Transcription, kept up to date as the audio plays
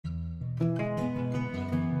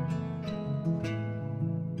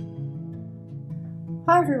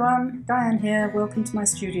Hi everyone, Diane here, welcome to my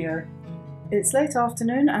studio. It's late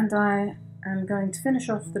afternoon and I am going to finish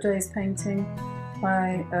off the day's painting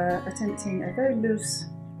by attempting a very loose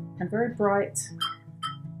and very bright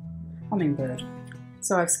hummingbird.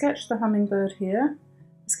 So I've sketched the hummingbird here.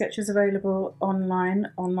 The sketch is available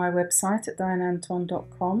online on my website at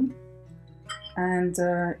dianeantone.com, and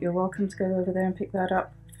you're welcome to go over there and pick that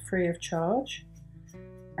up free of charge.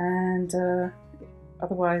 And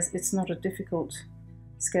otherwise it's not a difficult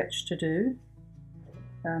sketch to do.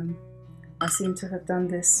 I seem to have done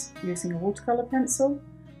this using a watercolour pencil,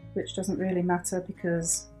 which doesn't really matter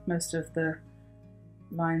because most of the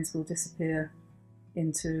lines will disappear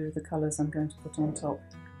into the colours I'm going to put on top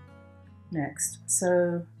next.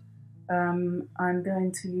 So I'm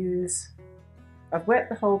going to use, I've wet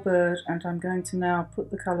the whole bird and I'm going to now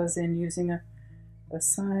put the colours in using a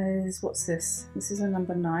size, what's this? This is a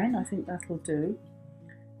number 9, I think that'll do.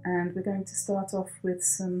 And we're going to start off with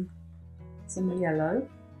some yellow,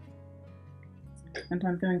 and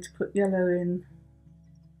I'm going to put yellow in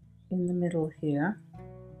the middle here,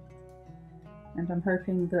 and I'm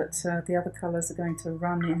hoping that the other colours are going to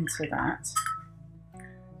run into that.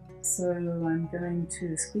 So I'm going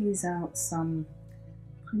to squeeze out some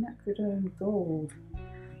quinacridone gold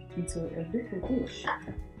into a little dish.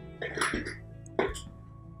 There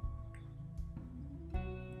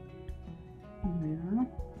we are.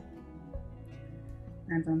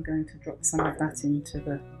 And I'm going to drop some of that into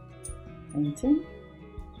the painting.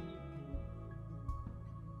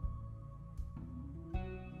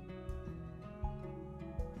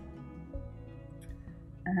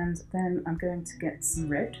 And then I'm going to get some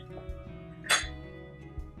red.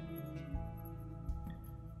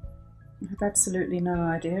 I have absolutely no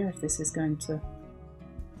idea if this is going to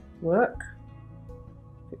work.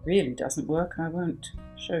 If it really doesn't work, I won't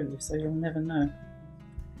show you, so you'll never know.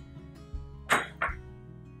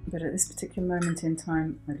 But at this particular moment in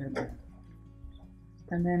time, I don't know.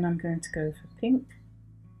 And then I'm going to go for pink.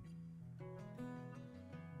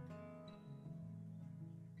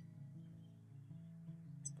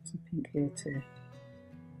 Let's put some pink here too.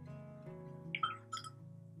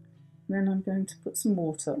 Then I'm going to put some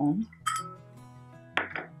water on.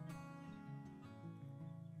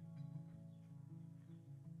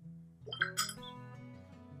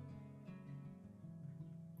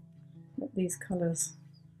 Let these colours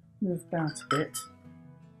move about a bit.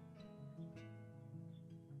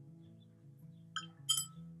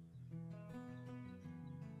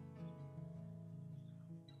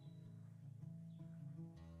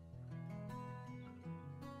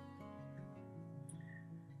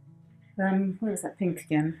 Where is that pink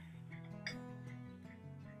again?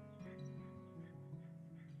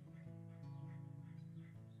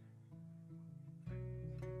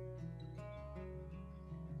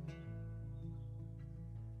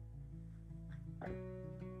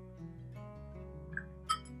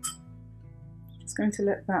 Just going to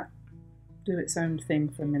let that do its own thing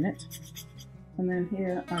for a minute. And then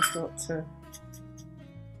here I've got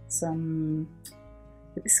some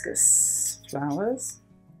hibiscus flowers.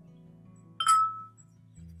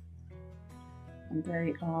 And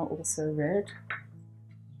they are also red.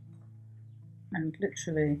 And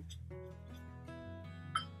literally,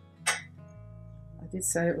 I did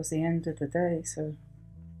say it was the end of the day, so,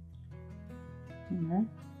 you know,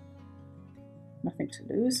 nothing to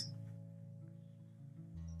lose.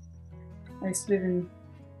 I used to live in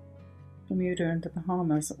Bermuda and the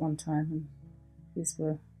Bahamas at one time, and these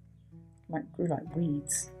were grew like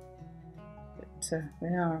weeds, but they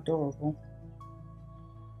are adorable.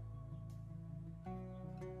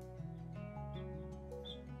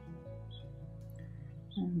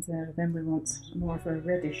 And then we want more of a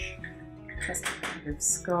reddish, that's kind of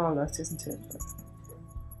scarlet, isn't it? But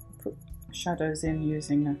put shadows in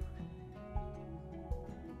using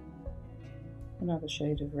another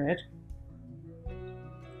shade of red.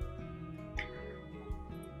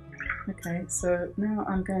 Okay, so now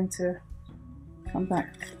I'm going to come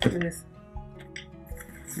back with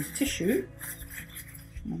some tissue.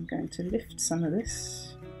 I'm going to lift some of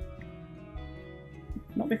this,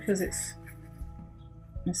 not because it's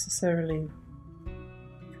necessarily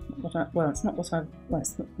what I, well, it's not what I, well,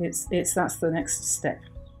 it's that's the next step,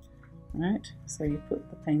 right? So you put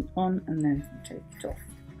the paint on and then you take it off.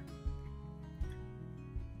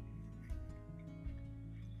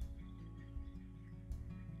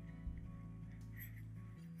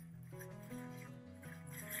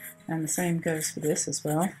 And the same goes for this as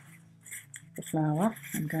well, the flower.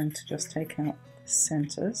 I'm going to just take out the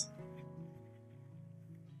centres.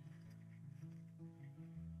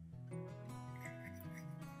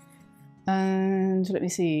 And let me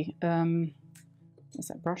see, There's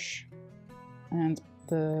that brush. And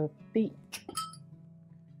the beak.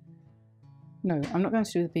 No, I'm not going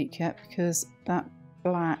to do the beak yet because that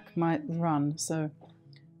black might run, so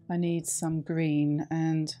I need some green,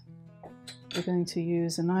 and we're going to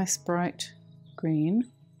use a nice bright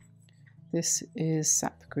green. This is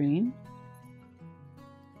sap green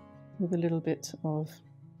with a little bit of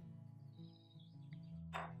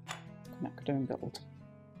quinacridone gold.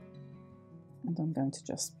 And I'm going to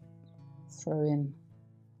just throw in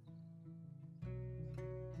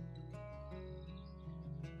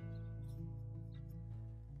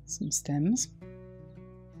some stems.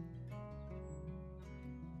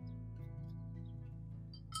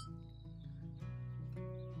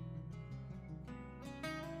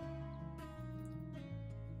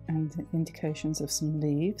 And indications of some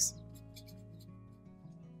leaves.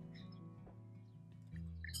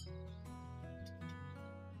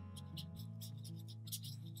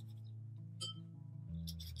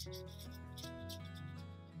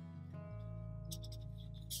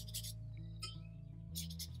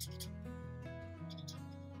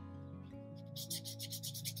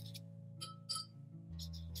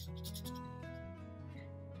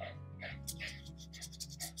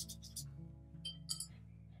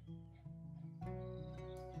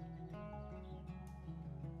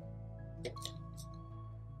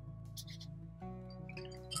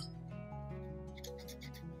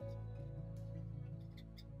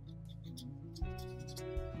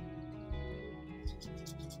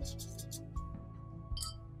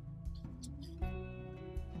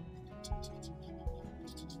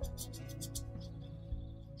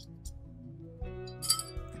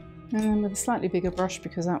 And with a slightly bigger brush,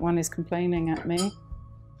 because that one is complaining at me.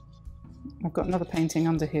 I've got another painting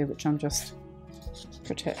under here which I'm just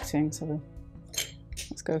protecting, so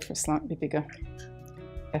let's go for a slightly bigger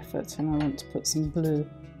effort, and I want to put some blue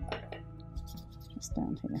just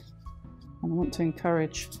down here. And I want to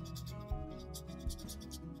encourage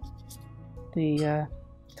the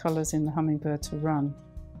colours in the hummingbird to run.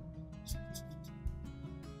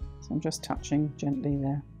 So I'm just touching gently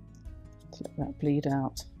there to let that bleed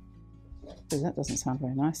out. Oh, that doesn't sound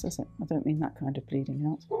very nice, does it? I don't mean that kind of bleeding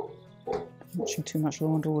out. I'm watching too much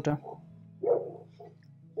Law and Order.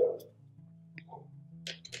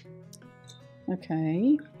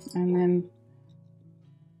 Okay, and then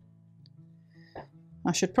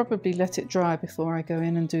I should probably let it dry before I go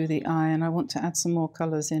in and do the eye, and I want to add some more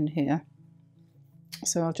colours in here.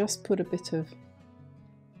 So I'll just put a bit of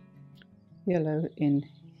yellow in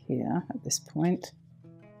here at this point.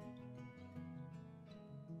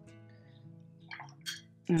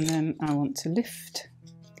 And then I want to lift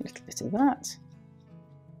a little bit of that.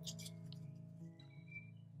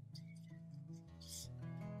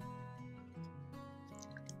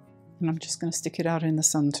 And I'm just going to stick it out in the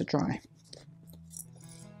sun to dry.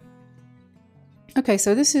 Okay,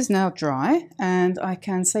 so this is now dry, and I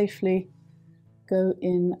can safely go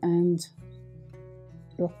in and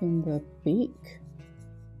drop in the beak.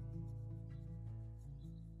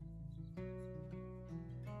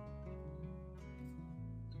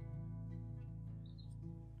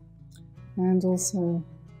 And also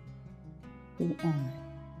the eye.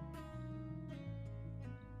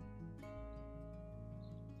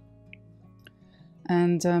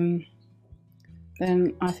 And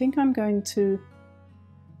then I think I'm going to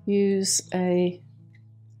use a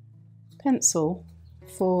pencil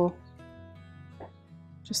for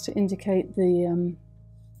just to indicate the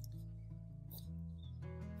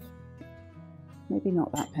maybe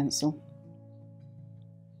not that pencil.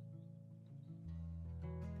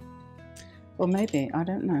 Or maybe, I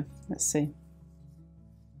don't know. Let's see.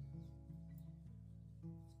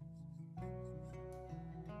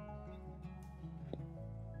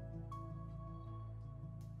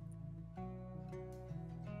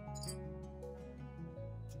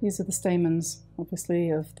 These are the stamens,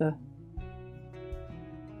 obviously, of the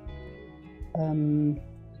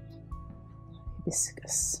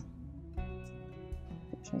hibiscus,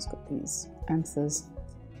 which has got these anthers.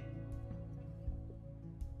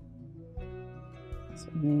 So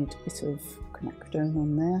we need a bit of quinacridone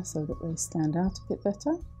on there so that they stand out a bit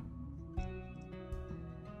better.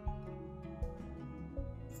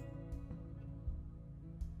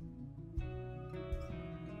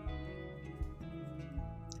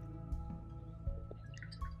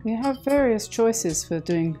 We have various choices for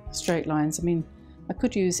doing straight lines. I mean, I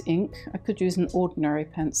could use ink, I could use an ordinary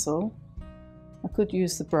pencil, I could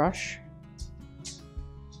use the brush.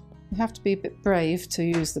 You have to be a bit brave to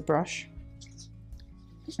use the brush.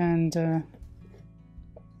 And I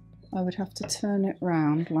would have to turn it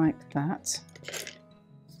round like that.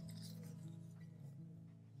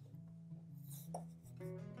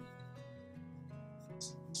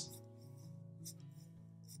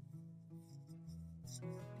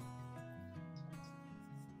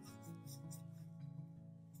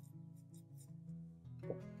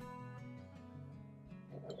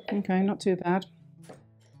 Okay, not too bad.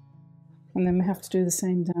 And then we have to do the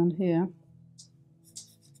same down here.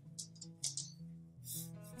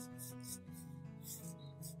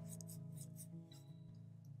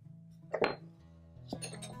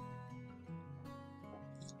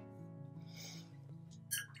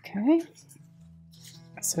 Okay,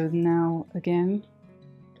 so now again,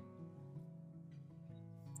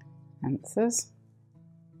 anthers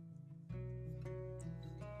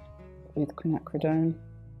with quinacridone.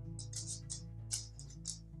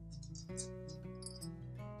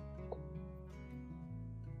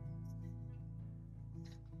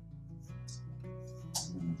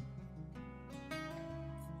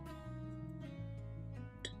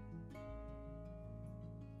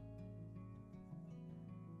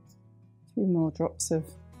 Few more drops of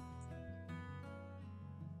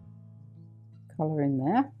colour in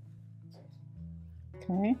there.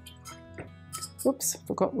 Okay. Oops,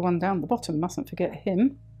 forgot the one down the bottom, mustn't forget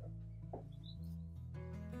him.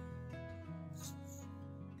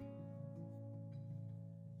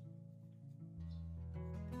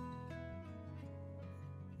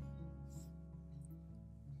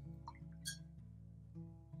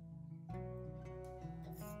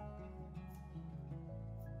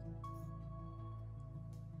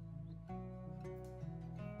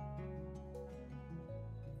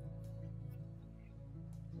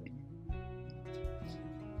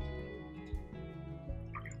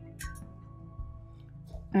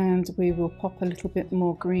 And we will pop a little bit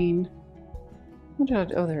more green. What did I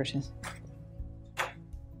do? Oh, there it is.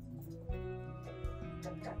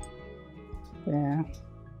 There.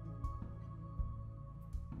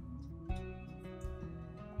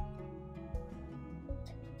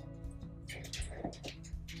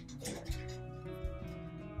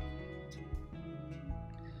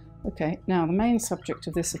 Okay, now the main subject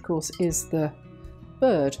of this, of course, is the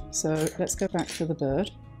bird. So let's go back to the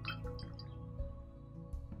bird.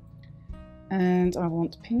 And I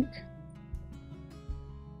want pink.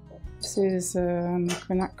 This is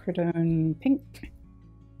quinacridone pink.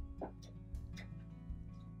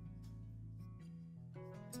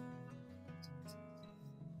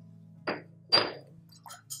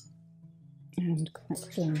 And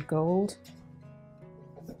quinacridone gold.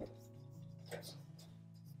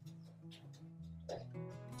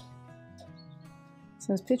 So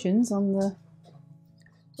there's pigeons on the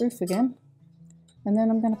roof again. And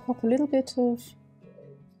then I'm going to pop a little bit of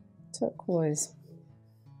turquoise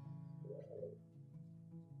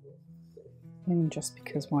in, just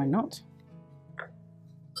because why not?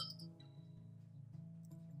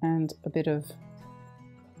 And a bit of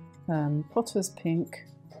potter's pink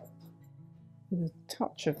with a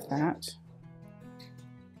touch of that,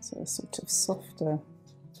 so a sort of softer.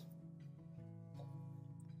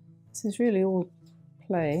 This is really all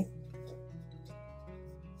play.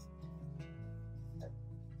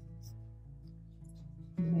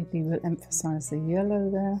 Maybe we'll emphasize the yellow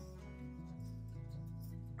there.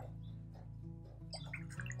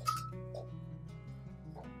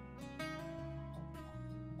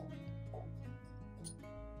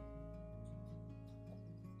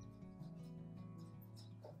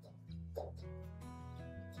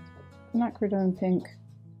 Quinacridone pink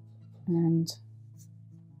and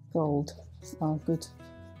gold are a good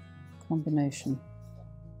combination.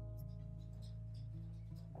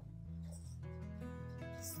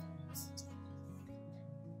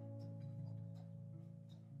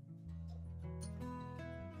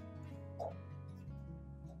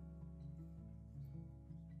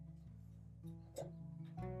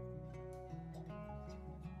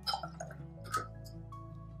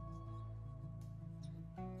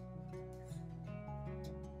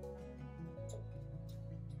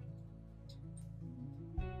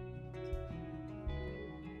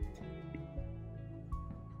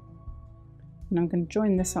 And I'm going to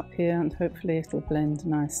join this up here and hopefully it'll blend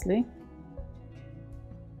nicely.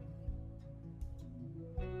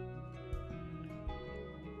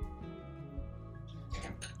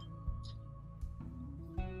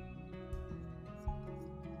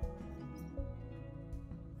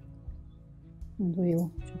 And we'll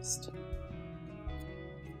just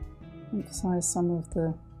emphasize some of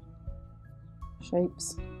the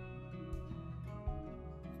shapes.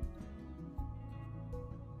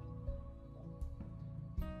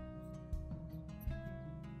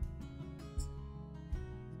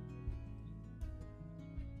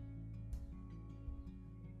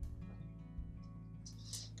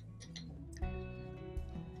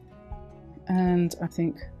 And I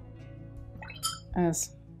think,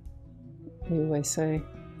 as we always say,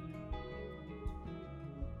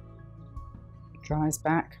 dries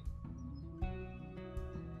back.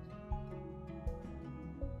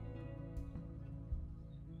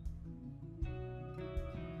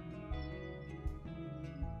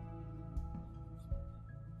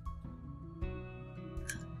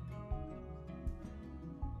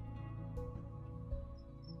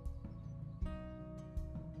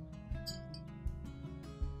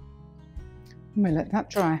 and we'll let that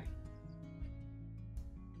dry.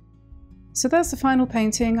 So that's the final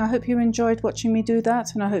painting. I hope you enjoyed watching me do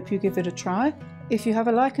that, and I hope you give it a try. If you have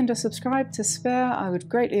a like and a subscribe to spare, I would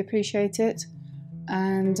greatly appreciate it.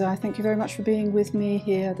 And I thank you very much for being with me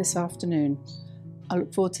here this afternoon. I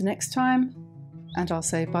look forward to next time, and I'll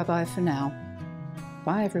say bye-bye for now.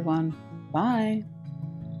 Bye everyone. Bye.